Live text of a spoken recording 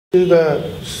This is the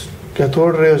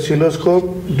cathode ray oscilloscope,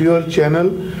 dual channel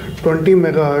 20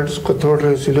 megahertz cathode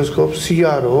ray oscilloscope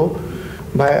CRO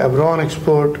by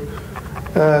abronexports.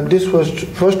 This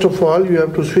first of all you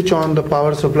have to switch on the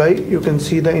power supply. You can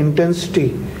see the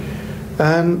intensity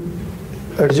and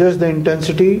adjust the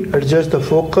intensity, adjust the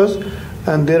focus,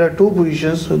 and there are two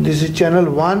positions. So this is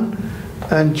channel 1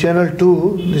 and channel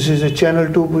 2. This is a channel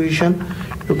 2 position.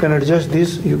 You can adjust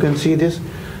this. You can see this.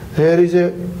 Here is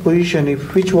a position.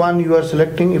 If which one you are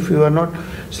selecting, if you are not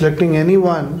selecting any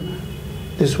one,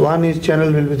 this one is channel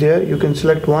will be there. You can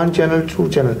select one channel, two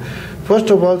channel. First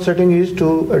of all, setting is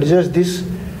to adjust this,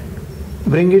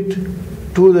 bring it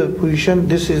to the position.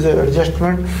 This is the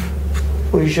adjustment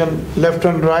position, left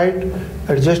and right.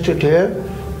 Adjust it here,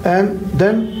 and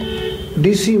then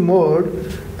DC mode,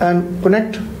 and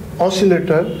connect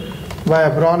oscillator by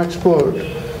abronexports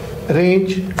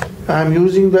range. I am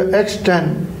using the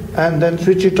X10, and then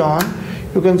switch it on.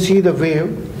 You can see the wave.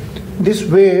 This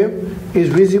wave is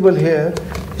visible here.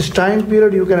 This time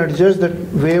period, you can adjust that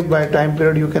wave by time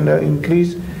period. You can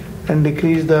increase and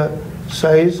decrease the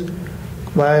size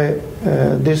by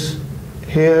this.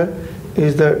 Here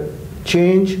is the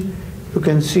change. You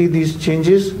can see these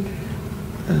changes.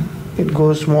 It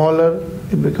goes smaller,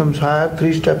 it becomes higher,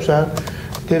 3 steps higher.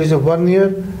 There is a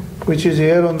vernier which is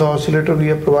here on the oscillator we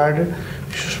have provided.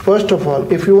 First of all,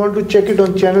 if you want to check it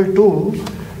on channel 2,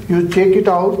 you check it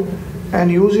out and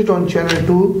use it on channel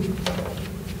 2.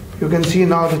 You can see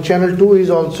now the channel 2 is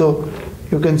also,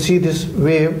 you can see this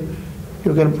wave.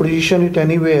 You can position it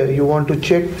anywhere you want to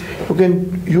check. You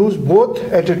can use both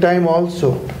at a time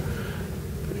also.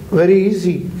 Very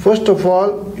easy. First of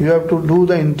all, you have to do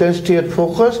the intensity and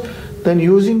focus. Then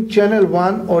using channel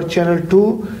 1 or channel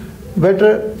 2,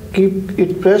 better keep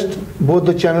it pressed. Both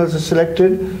the channels are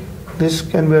selected. This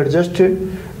can be adjusted.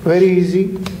 Very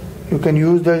easy. You can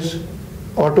use this.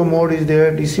 Auto mode is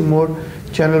there, DC mode,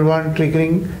 channel 1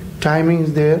 triggering, timing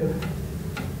is there.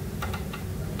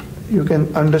 You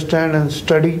can understand and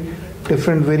study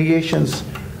different variations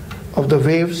of the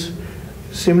waves.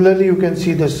 Similarly, you can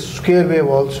see the square wave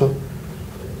also.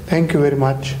 Thank you very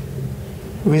much.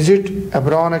 Visit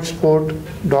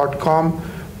abronexport.com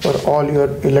for all your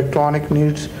electronic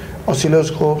needs,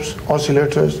 oscilloscopes,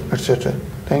 oscillators, etc.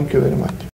 Thank you very much.